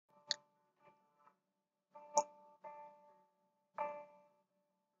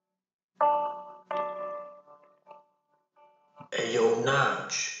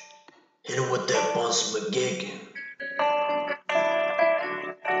notch. Hit him with that Bunce McGigan.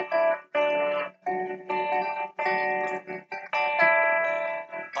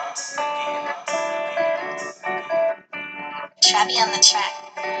 Shabby on the track.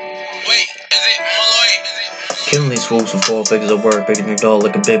 Wait, is it Malloy? Killing these fools for 4 figures of work, picking your dog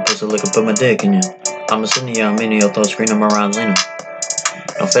like a big pussy, like I put my dick in you. I'm a senior, I'm in your thoughts, screen on my rhymes, Lena.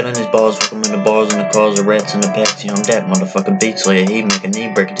 I'm fed in these balls, fuck 'em in the bars and the cars, the rats and the packs. Yeah, I'm that motherfucking beat slayer. He make a knee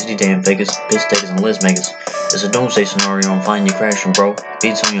breaker to these damn figures, piss takers and list makers. It's a doomsday scenario, I'm finding you crashing, bro.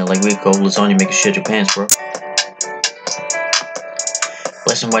 Beats on you like we Old Lasagne, make you shit your pants, bro.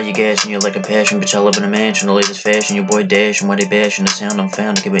 Blessing while you gashing, you like a passion, bitch. I live in a mansion, the latest fashion. Your boy dashing while they bashing. The sound I'm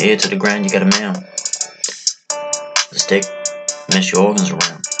found to keep my ear to the ground. You got a mound. The stick, mess your organs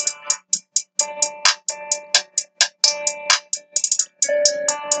around.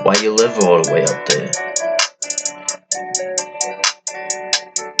 Why you live all the way up there?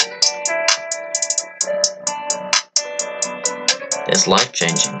 That's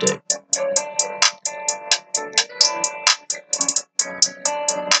life-changing, dick.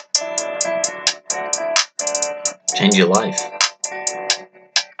 Change your life.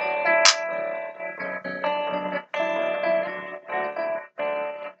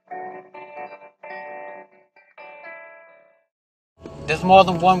 There's more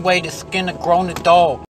than one way to skin a grown dog.